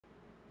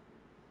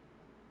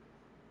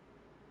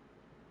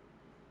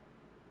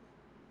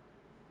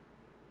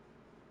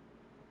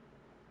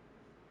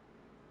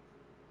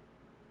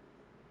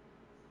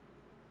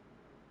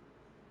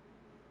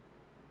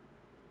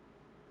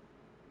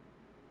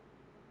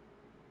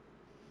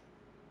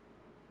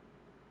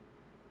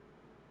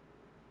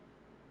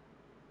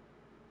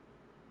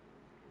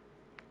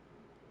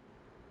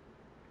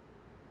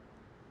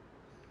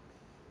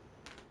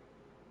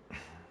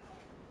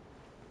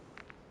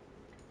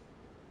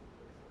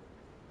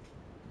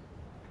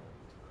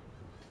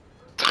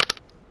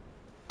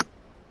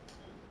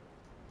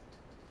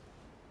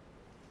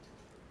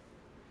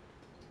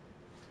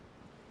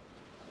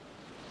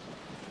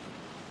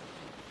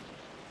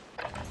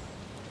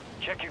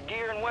Check your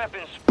gear and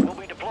weapons. We'll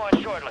be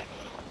deploying shortly.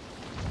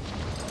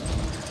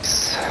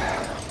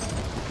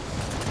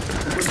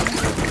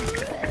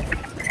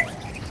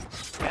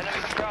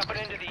 Enemies dropping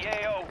into the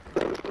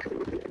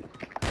AO.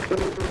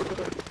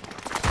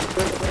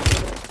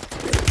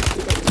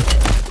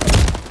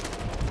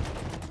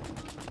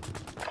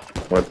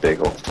 What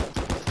bagel?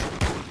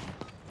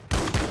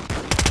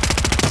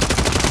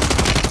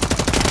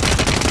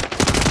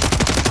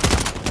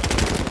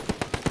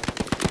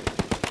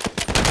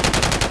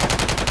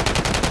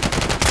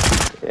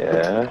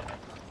 Yeah.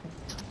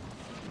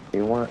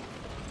 You want?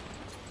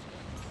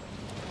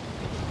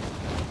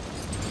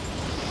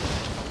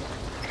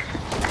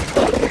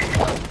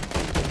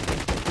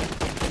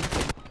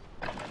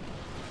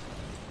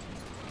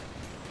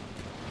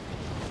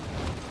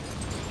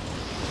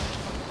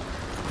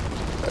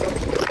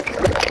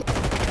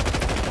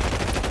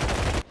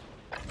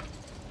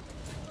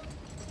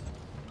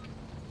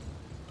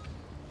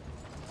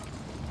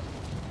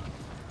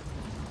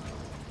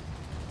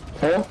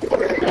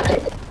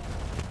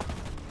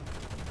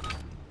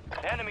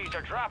 Enemies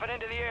are dropping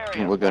into the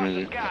area. We're gonna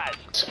do. Guys,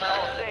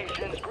 all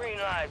stations, green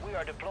light. We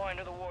are deploying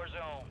to the war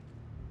zone.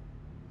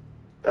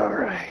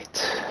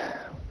 Alright.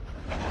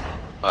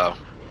 Wow.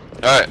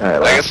 Alright,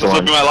 I guess this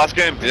will be my last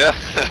game, yeah.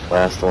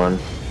 Last one.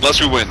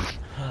 Unless we win.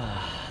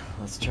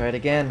 Let's try it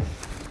again.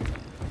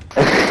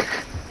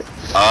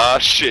 Ah,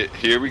 shit,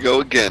 here we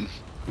go again.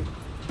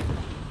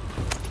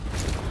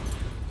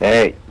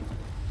 Hey.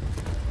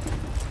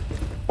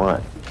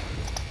 What?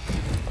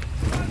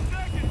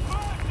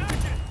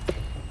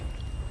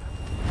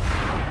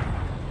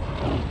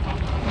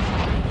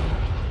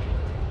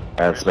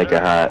 Alright, let's make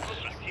it hot.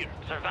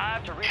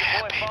 Survive to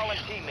redeploy fallen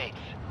teammates.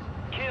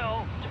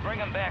 Kill to bring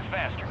them back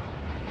faster.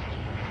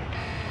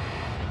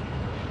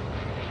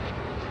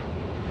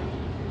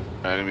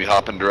 I'm gonna be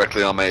hopping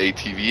directly on my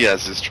ATV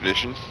as is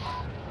tradition.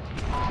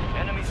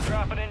 Enemies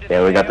dropping into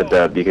Yeah, we got the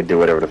dub. You can do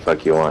whatever the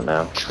fuck you want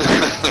now.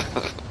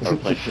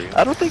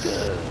 I don't think.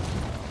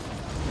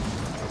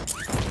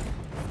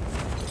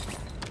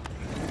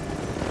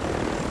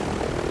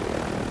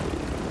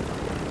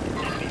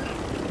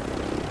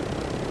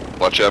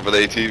 Watch out for the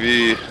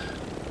ATV.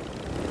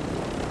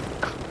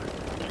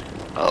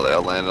 Oh, they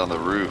all landed on the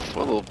roof.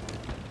 What a little.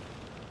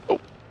 Oh.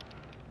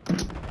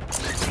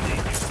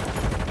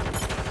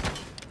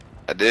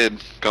 I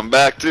did. Come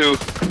back too.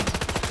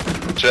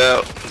 Watch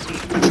out.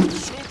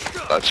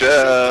 Watch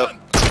out.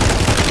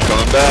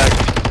 Coming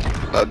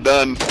back. Not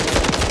done.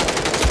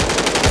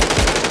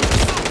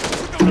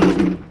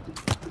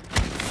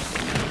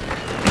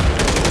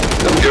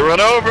 Don't get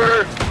run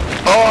over.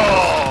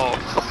 Oh,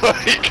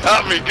 he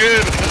got me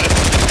good.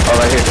 Oh,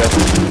 right here,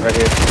 Jeff. Right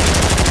here.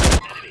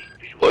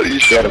 What are you Yeah,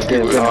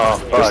 shooting?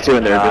 oh, there's two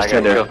in there. There's two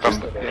in there.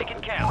 Make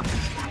it count.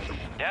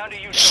 Down to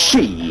you.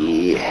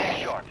 She.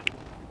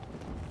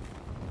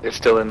 They're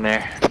still in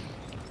there.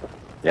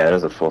 Yeah,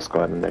 there's a full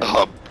squad in there.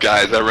 Oh,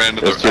 guys, I ran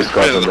to There's two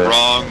squads in the there.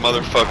 wrong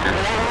motherfucker.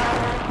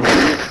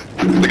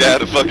 The guy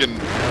had a fucking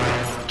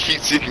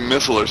heat-seeking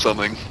missile or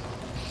something.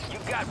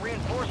 You've got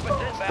reinforcements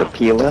The inbound.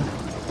 Pila?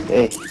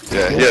 Hey.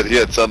 Yeah, he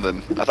had something.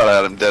 I thought I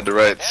had him dead to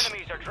rights.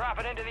 Enemies are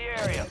dropping into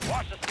the area.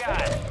 Watch the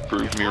skies.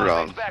 Prove me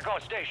wrong. Back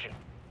on station.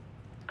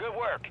 Good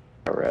work.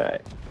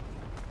 Alright.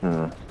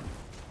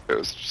 It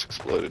was just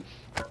exploded.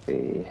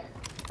 See.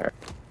 Alright.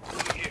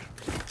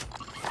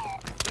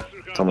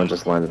 Someone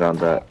just landed on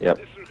that. Yep.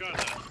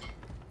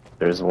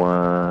 There's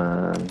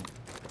one.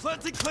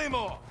 Planting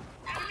Claymore.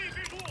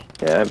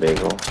 Yeah,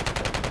 bagel.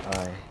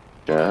 Aye.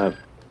 Good job.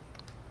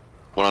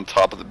 One on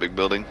top of the big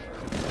building.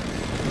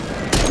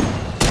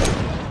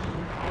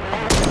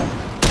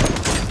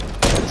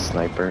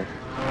 Sniper.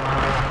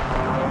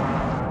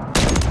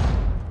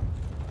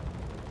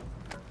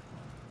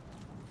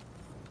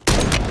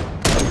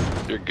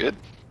 You're good.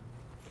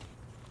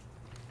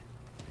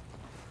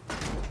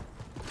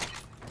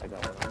 I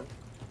got one.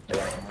 I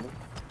got one.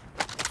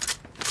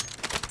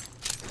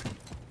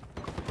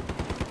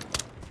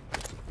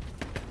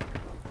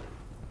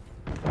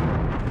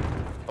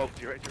 Oh,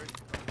 you're right, you're right.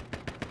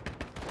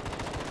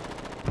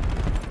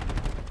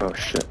 Oh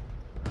shit.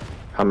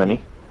 How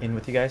many? In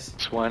with you guys?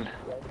 It's one.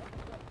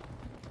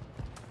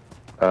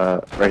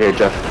 Right here,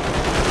 Jeff.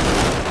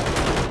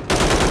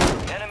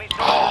 Enemies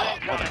Oh,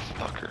 incoming.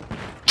 motherfucker.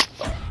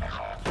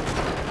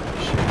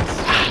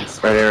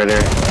 Right here, right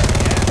here.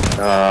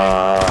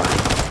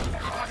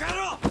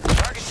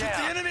 Target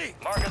down. enemy.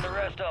 Marking the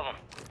rest of them.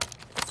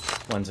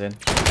 One's in.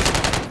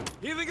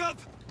 Healing up.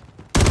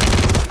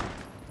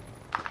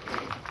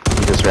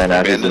 He just ran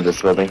out. He's in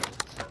this building.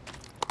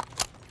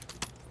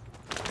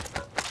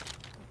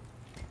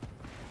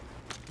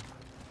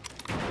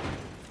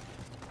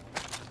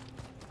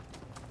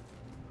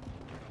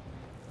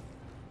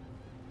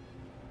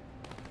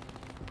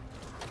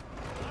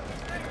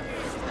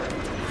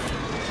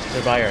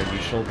 They're by our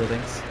usual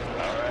buildings.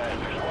 Alright,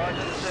 there's one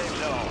in the safe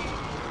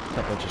zone. A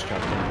couple just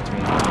dropped in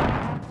between.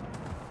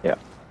 Yeah.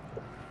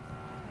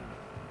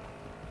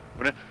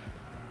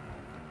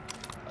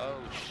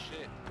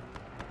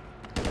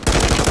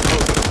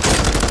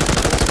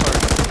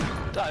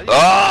 Oh,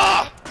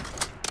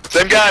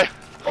 Same guy.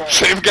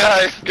 Same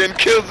guy. Getting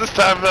kills this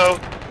time though.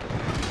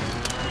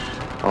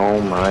 Oh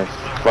my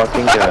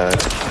fucking god.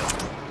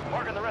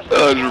 Marking the rest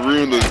Oh, of just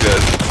ruined those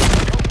guys.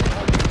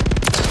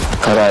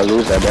 How did I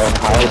lose that, bro?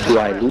 How do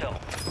I lose?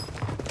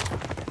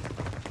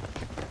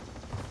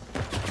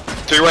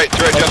 To your right, Oh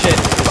Jeff. shit,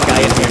 there's a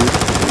guy in here.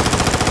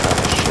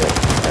 Shit.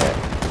 Alright.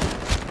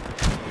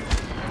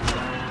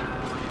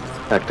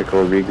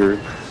 Tactical regroup.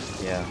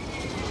 Yeah.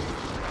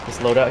 Is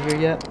loadout here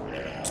yet?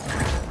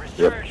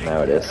 Yep,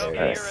 now it is. Go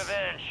get Alright. your revenge.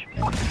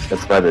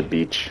 It's by the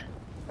beach.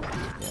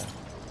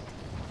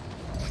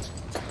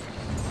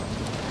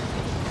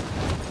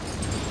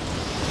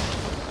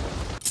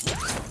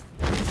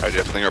 Alright,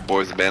 Jeff, I think our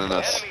boys abandoned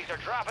us. Enemies are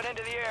dropping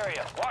into the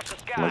area. Watch the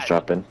Someone's skies.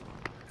 dropping.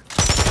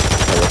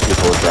 Other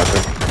people are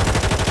dropping.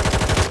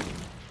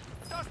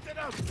 Dust it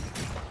out.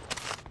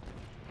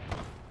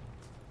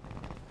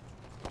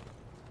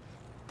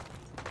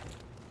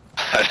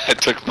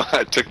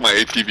 I took my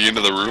ATV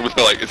into the room and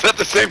they're like, is that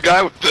the same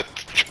guy with the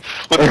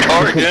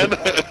car again?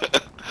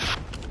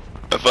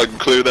 I fucking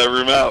cleared that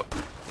room out.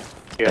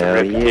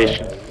 Hell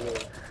yeah.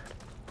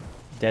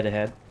 Dead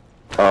ahead.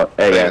 Oh,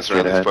 hey, yeah, Thanks around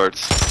straight these ahead.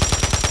 parts.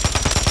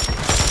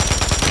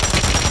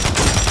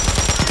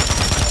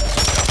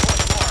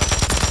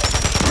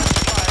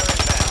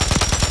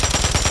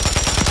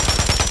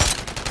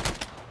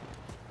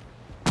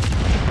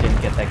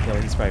 Didn't get that kill,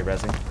 he's probably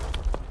rezzing.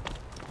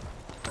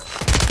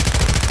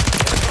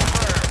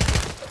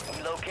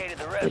 We located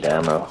the rest Good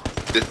of ammo.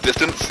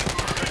 Distance.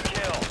 Good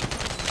kill.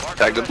 Mark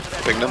Tagged the him. rest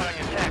of that Pinged him. squad on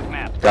your attack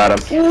map. Got him.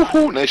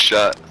 Woohoo, nice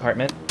shot.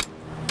 Apartment.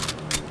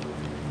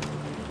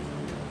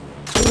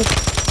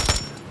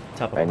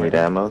 Top I need apartment.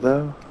 ammo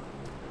though.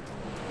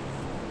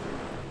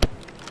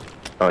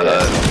 Oh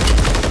yeah.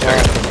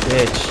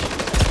 Bitch.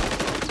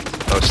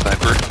 Oh,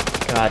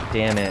 sniper. God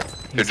damn it.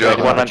 Good He's job.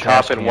 got One the on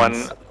top trash and one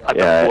cans. on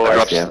Yeah, the floor.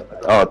 I see him.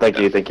 Oh, thank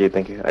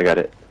you. I got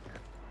it.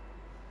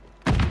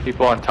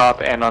 People on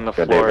top and on the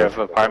Good floor day, of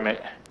apartment.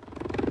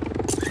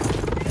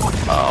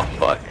 Oh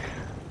fuck.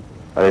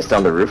 Are they still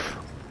on the roof?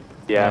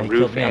 Yeah, he roof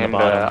killed me on the and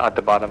bottom. at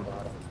the bottom.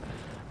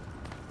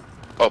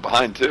 Oh,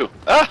 behind too.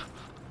 Ah!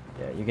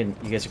 Yeah, you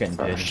guys are getting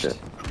Oh pinched. shit.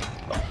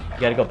 You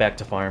gotta go back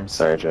to farms.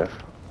 Sorry, Jeff.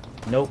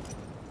 Nope.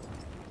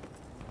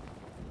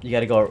 You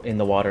gotta go in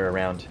the water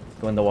around.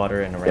 Go in the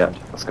water and Yep, around.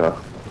 let's go.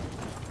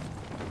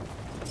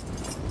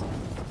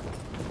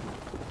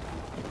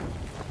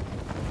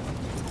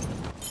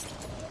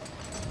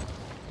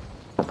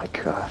 Oh my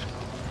god.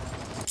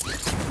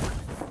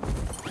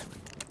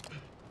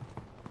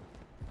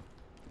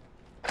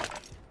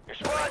 Your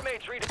squad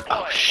mates redeployed.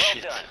 Oh,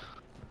 shit. Well done.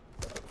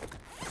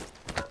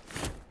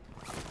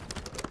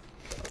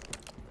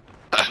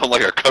 I don't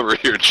like our cover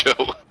here,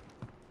 Joe.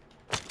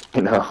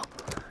 You know.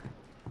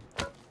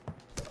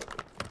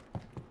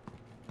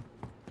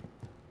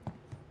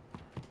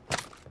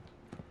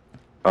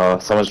 Oh,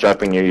 someone's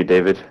dropping near you,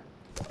 David.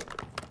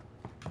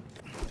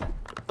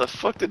 The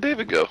fuck did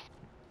David go?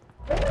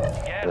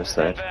 Gas Other is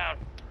side. inbound.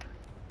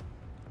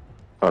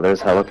 Oh,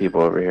 there's hella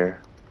people over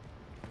here.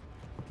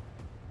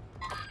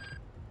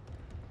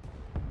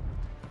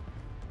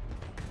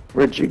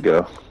 Where'd you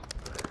go?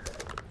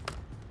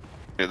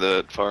 Near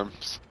the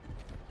farms.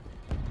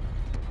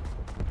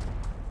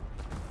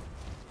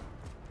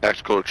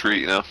 Tactical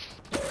retreat, you know.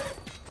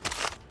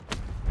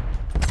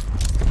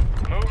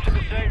 Move to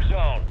the safe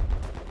zone.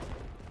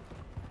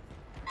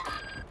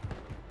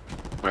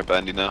 Right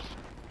behind you now.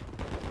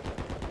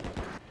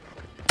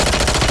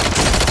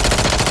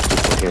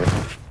 Here.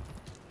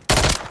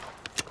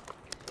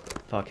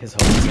 Fuck, his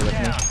homies are with me.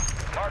 Down.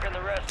 Marking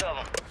the rest of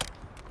them.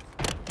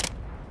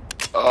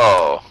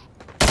 Oh.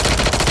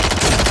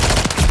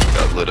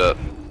 Got lit up.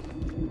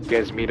 You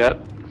guys meet up?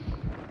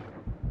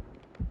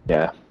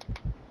 Yeah.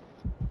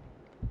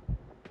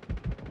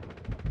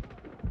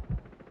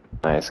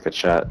 Nice, good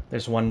shot.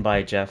 There's one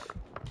by Jeff.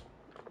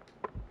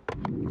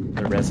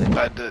 They're rezzing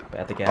I did.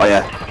 at the gas. Oh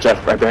yeah,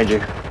 Jeff, right behind you.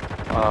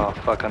 Oh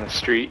fuck, on the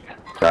street.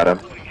 Got him.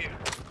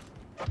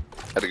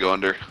 Had to go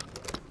under.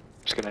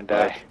 Just gonna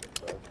die.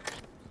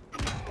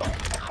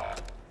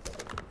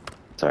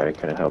 Sorry,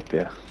 couldn't help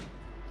you.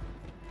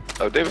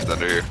 Oh, David's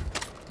under here.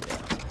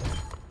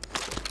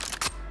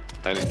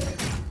 I didn't.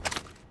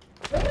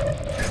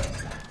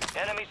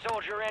 Enemy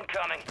soldier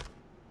incoming.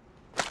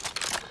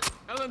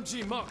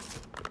 LMG marked.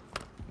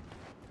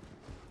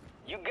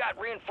 You got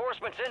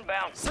reinforcements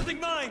inbound. Setting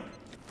mine.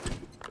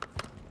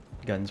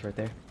 Guns right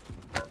there.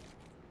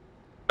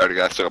 Already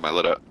got still got my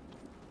lit up.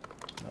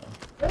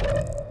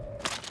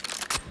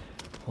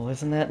 Well,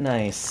 isn't that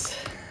nice?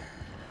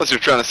 Unless you're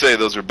trying to say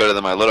those are better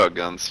than my lit out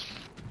guns.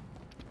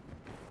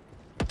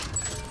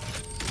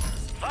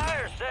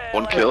 Fire sale.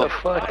 One kill. What the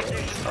fuck?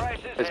 Station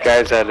prices This have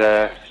guy's at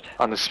reduced.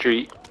 on the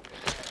street.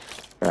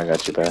 I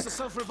got you back. Use the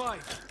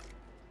self-revive.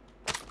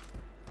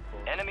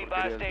 Enemy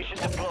buy station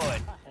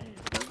deployed.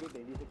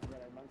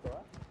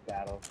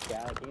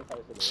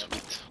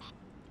 Sweet.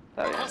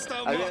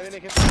 Hostile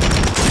marked.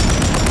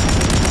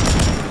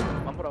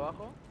 ¿Van por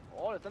abajo?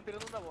 Oh, le están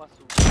tirando una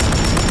basura.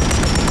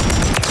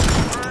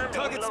 Confirmed, we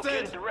Target's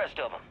located dead. the rest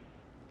of them.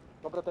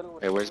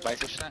 Hey, where's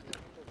Biceps at?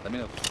 Let me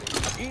know.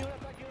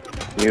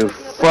 You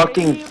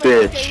fucking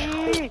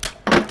bitch.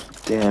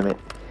 Damn it.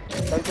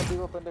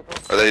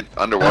 Are they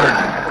underwater?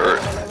 Or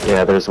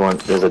Yeah, there's one.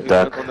 There's a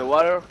duck On the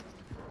water.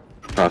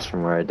 across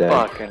from where I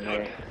died. Fucking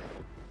A.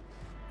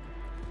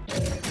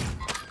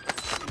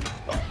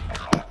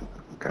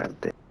 God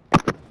damn.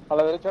 A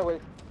la derecha, güey.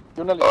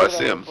 Y una a la Oh, I izquierda,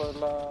 see him. por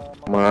la-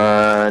 Come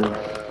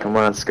on. Come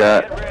on,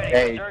 Scott. Get ready.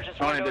 Hey, Insurgents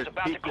Tony, window's there's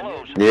about to people.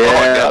 close.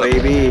 Yeah, got him.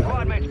 baby.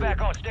 Squad mates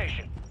back on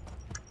station.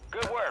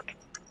 Good work.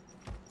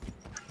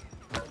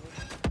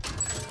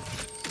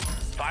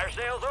 Fire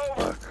sales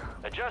over.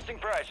 Adjusting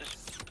prices.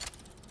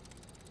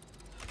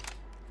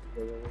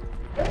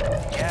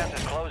 Gas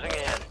is closing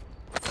in.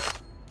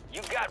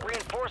 You've got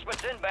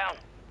reinforcements inbound.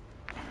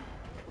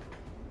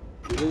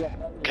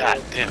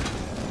 God damn.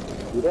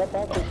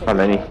 How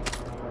many?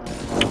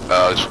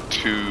 There's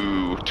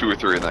two or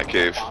three in that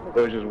cave.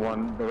 There was just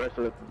one. The rest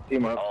of the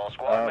team up. All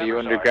squad Are members you are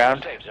in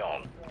underground? the safe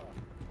zone.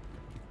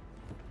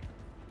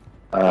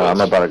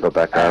 I'm about to go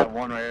back I have out.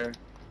 one right here.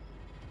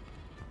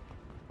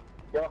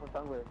 Aquí abajo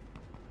están, güey.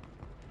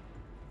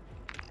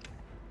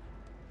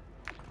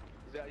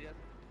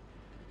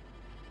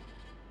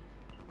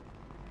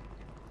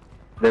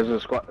 There's a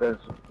squad. There's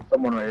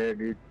someone right here,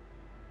 dude.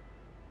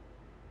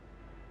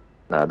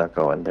 Nah, don't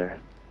go in there.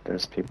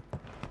 There's people.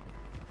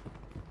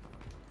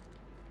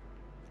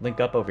 Link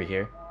up over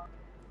here.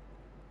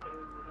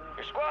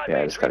 Your squad Yeah,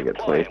 I mates just gotta get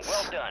redeploying. plates.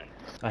 Well done.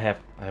 I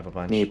have a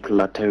bunch. Need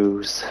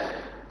plateaus.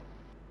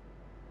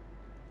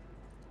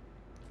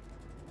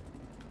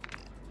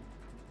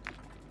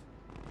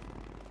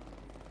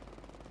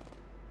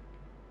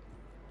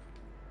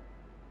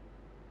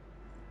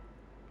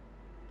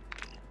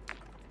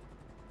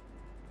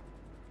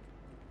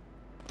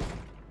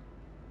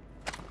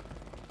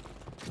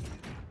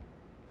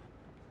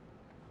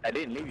 I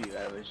didn't leave you.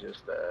 I was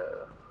just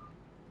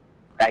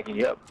backing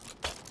you up.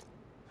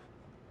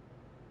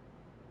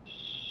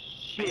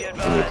 Be Any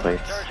advised,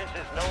 plates? insurgents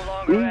is no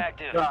longer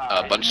active.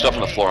 A bunch of stuff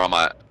on the floor on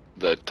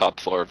the top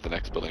floor of the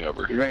next building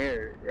over. He's right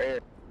here. Right here.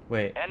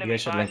 Wait, you Enemy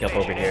guys should fire link up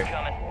over station here.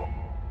 incoming.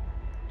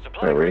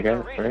 Supply Wait, where you crates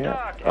guys? are Where you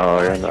at? restocked.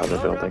 Oh, you're in the Advise you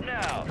other load up building.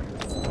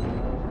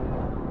 now.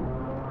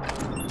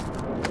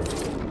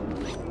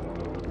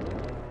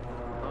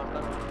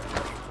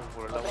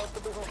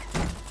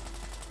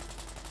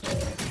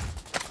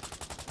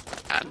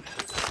 And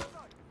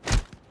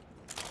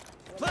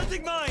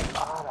Planting mine!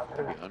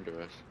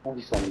 under us.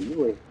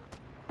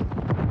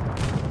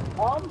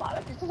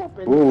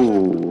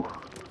 Ooh.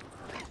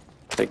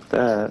 Take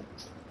that.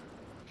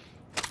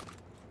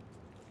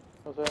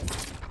 No sé.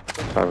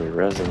 Probably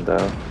resin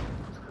though.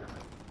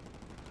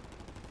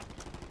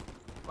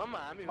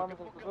 Mames,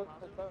 ¿qué poca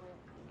está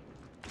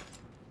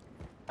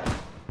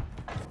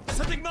bien?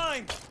 Setting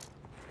mine!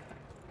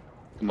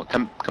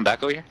 Come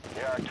back over here.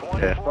 There are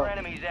 24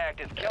 enemies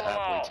active. Kill them I have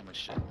way all. too much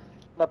shit.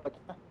 La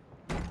paquita.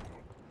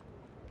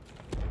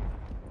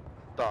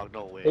 Dog,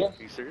 no way. Yeah. Are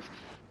you serious?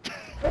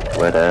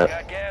 What up?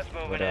 Got gas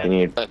moving What You up? in.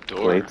 need That door.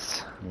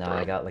 plates? Nah,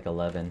 I got like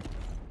 11.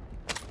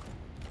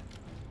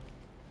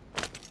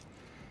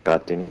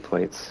 God, do you need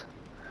plates?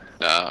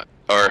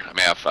 Or I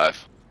may have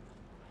 5.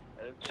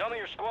 Some of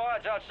your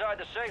squads outside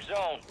the safe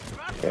zone.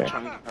 Here.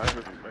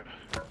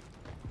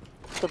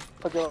 Está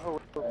aquí abajo,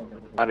 güey.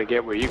 How to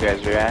get where you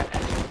guys are at.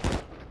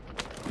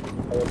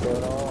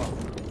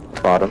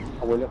 Bottom.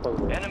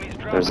 Enemies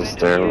dropping There's a into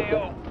stair. the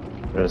AO.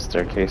 There's a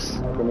staircase.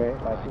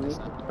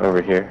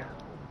 Over here.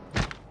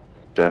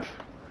 Jeff.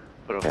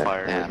 Put a Yeah,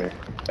 fire. over here.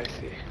 I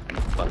see.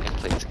 Fucking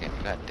plates again.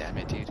 God damn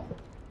it, dude.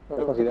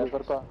 I'm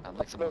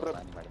like someone's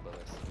landing right above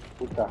us.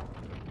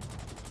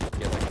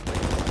 Yeah, like a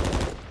plate.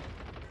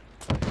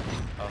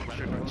 Oh,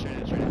 straight.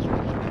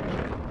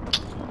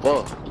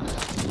 Whoa.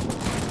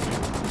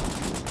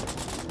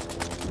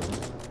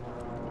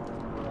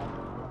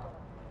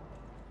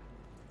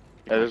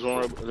 Yeah, there's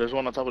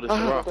one on top of this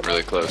rock.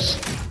 Really close.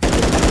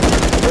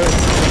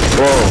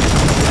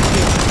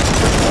 Whoa!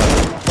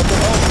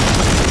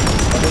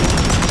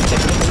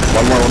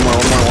 One more.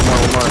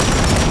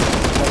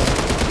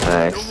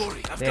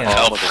 Nice. Damn.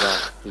 Help.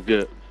 It's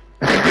good.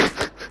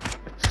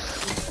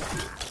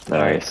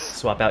 Alright, Nice.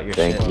 swap out your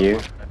Thank shit. you.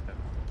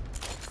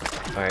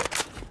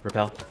 Alright,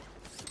 repel.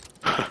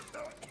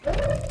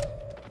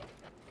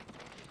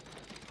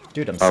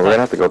 Dude, I'm Oh, stuck. we're gonna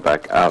have to go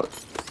back out.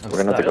 I'm We're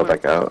gonna have to go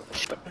stuck. back out.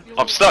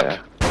 I'm stuck. Yeah.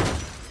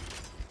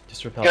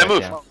 Just repel Gotta back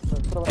move. down.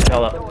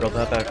 Repel up,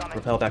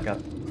 repel back up.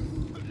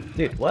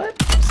 Dude, what?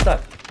 I'm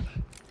stuck.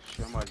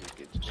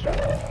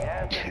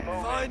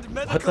 Find What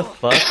medical! the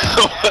fuck?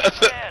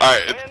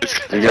 Alright,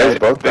 it's You guys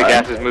both The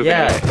gas died? is moving.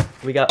 Yeah,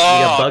 we got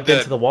Oh, bugged dead.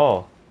 into the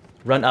wall.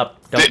 Run up,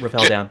 don't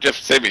repel down. Jeff,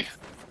 save me.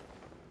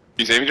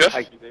 You save me, Jeff?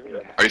 Are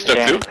you stuck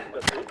Yeah. too?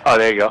 Oh,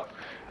 there you go.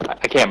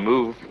 I can't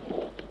move.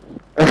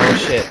 Oh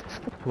shit.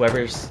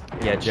 Whoever's...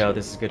 Yeah, Joe,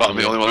 this is good Oh, for I'm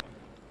the you. only one.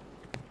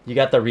 You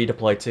got the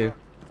redeploy too.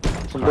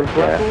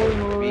 Yeah.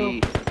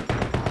 Me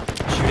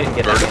Shoot it and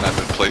get Burden it. I've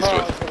been placed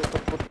with.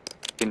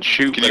 can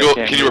shoot. Can but you I go?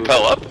 can't Can you move.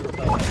 rappel up?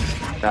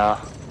 No.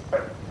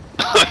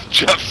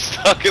 Jeff's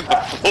stuck in the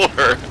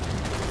floor.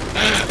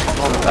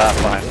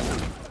 Fine.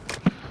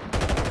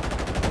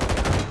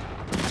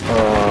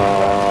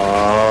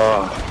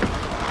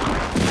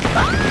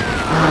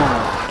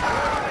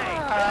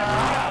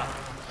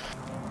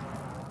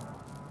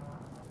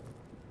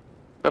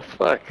 The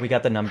fuck? We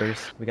got the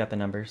numbers. We got the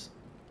numbers.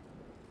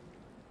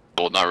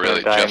 Well, not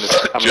really. I'm gonna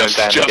Jeff's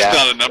die in the gas.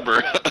 not a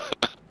number.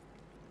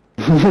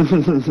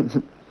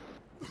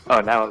 Oh,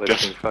 now the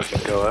thing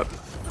fucking go up.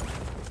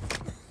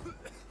 I'm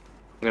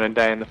gonna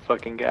die in the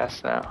fucking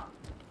gas now.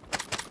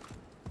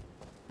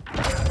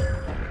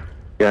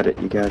 Got it,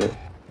 you got it.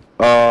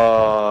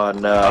 Oh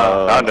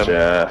no, found him.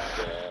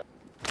 Jeff.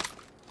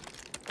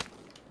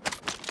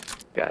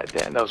 God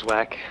damn, that was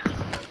whack.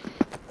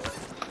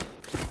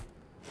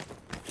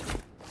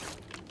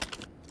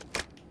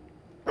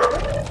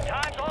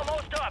 Time's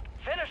almost up.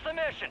 Finish the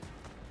mission.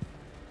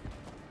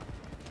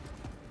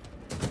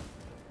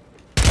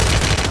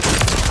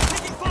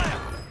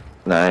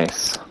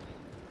 Nice.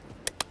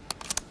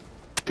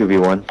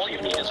 2v1.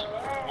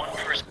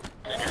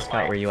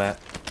 Scott, where you at?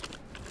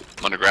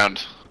 I'm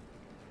underground.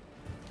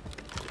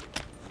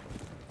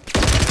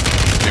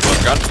 People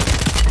underground?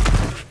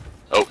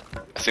 Oh,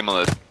 I see him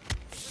on the...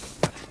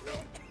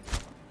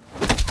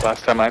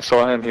 Last time I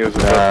saw him, he was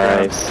above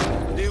ground. Nice.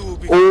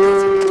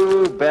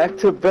 Ooh,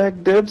 back-to-back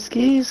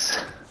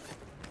dubskis.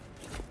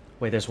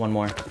 Wait, there's one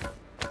more.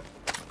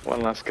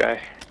 One last guy.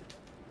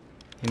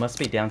 He must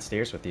be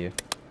downstairs with you.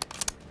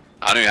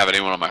 I don't even have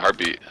anyone on my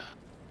heartbeat.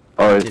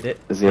 Oh, Did it?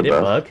 is he Did it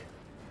above? bug?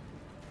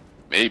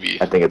 Maybe.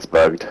 I think it's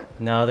bugged.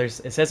 No, there's.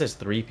 It says there's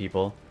 3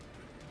 people.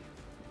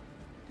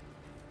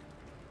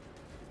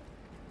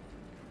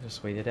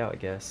 Just wait it out, I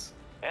guess.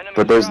 Enemy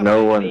But there's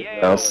no dropping one into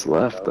the AO. else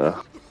left,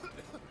 though.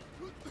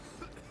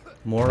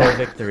 Moral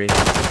victory.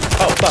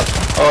 Oh fuck!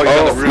 Oh, he's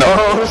on the roof. Oh,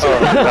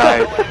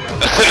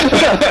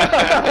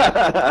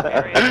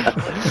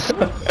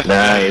 nice.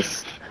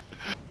 Nice.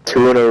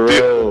 2 in a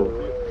row.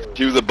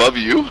 He was above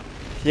you?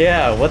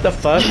 Yeah. What the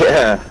fuck?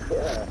 Yeah.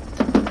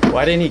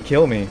 Why didn't he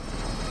kill me?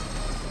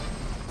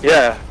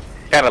 Yeah,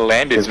 kinda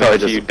landed He's probably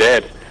next to just- you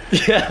dead.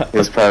 Yeah. He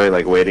was probably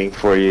like waiting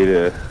for you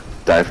to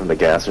die from the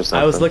gas or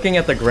something. I was looking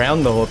at the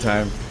ground the whole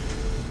time.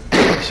 He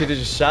should have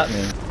just shot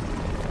me.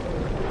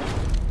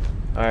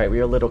 All right, we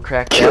were a little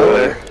cracked out.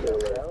 Killer.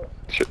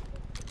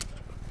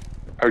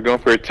 Are we going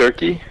for a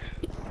turkey?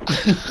 I'm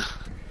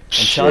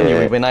telling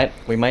you, Shit.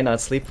 we might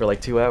not sleep for like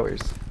 2 hours.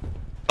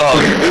 Oh,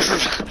 this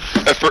is...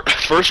 At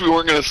first we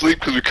weren't going to sleep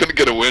because we couldn't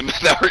get a win.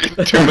 Now we're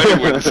getting too many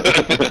wins.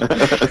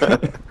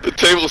 The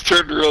tables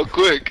turned real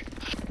quick.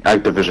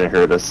 Activision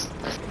heard us.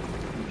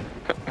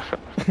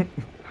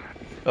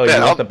 Oh, Man,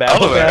 you want the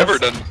battle I've ever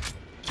pass?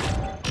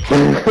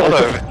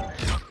 done...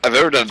 I've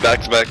ever done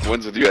back-to-back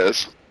wins with you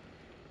guys.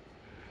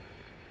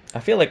 I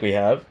feel like we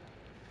have.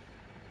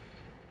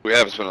 We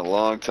have. It's been a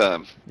long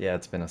time. Yeah,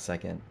 it's been a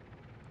second.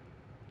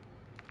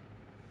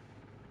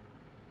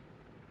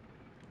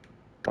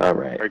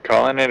 Alright. Are we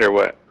calling it or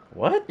what?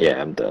 What?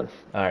 Yeah, I'm done.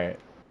 All right.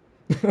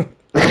 On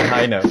a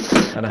high note.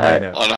 On a high note. On a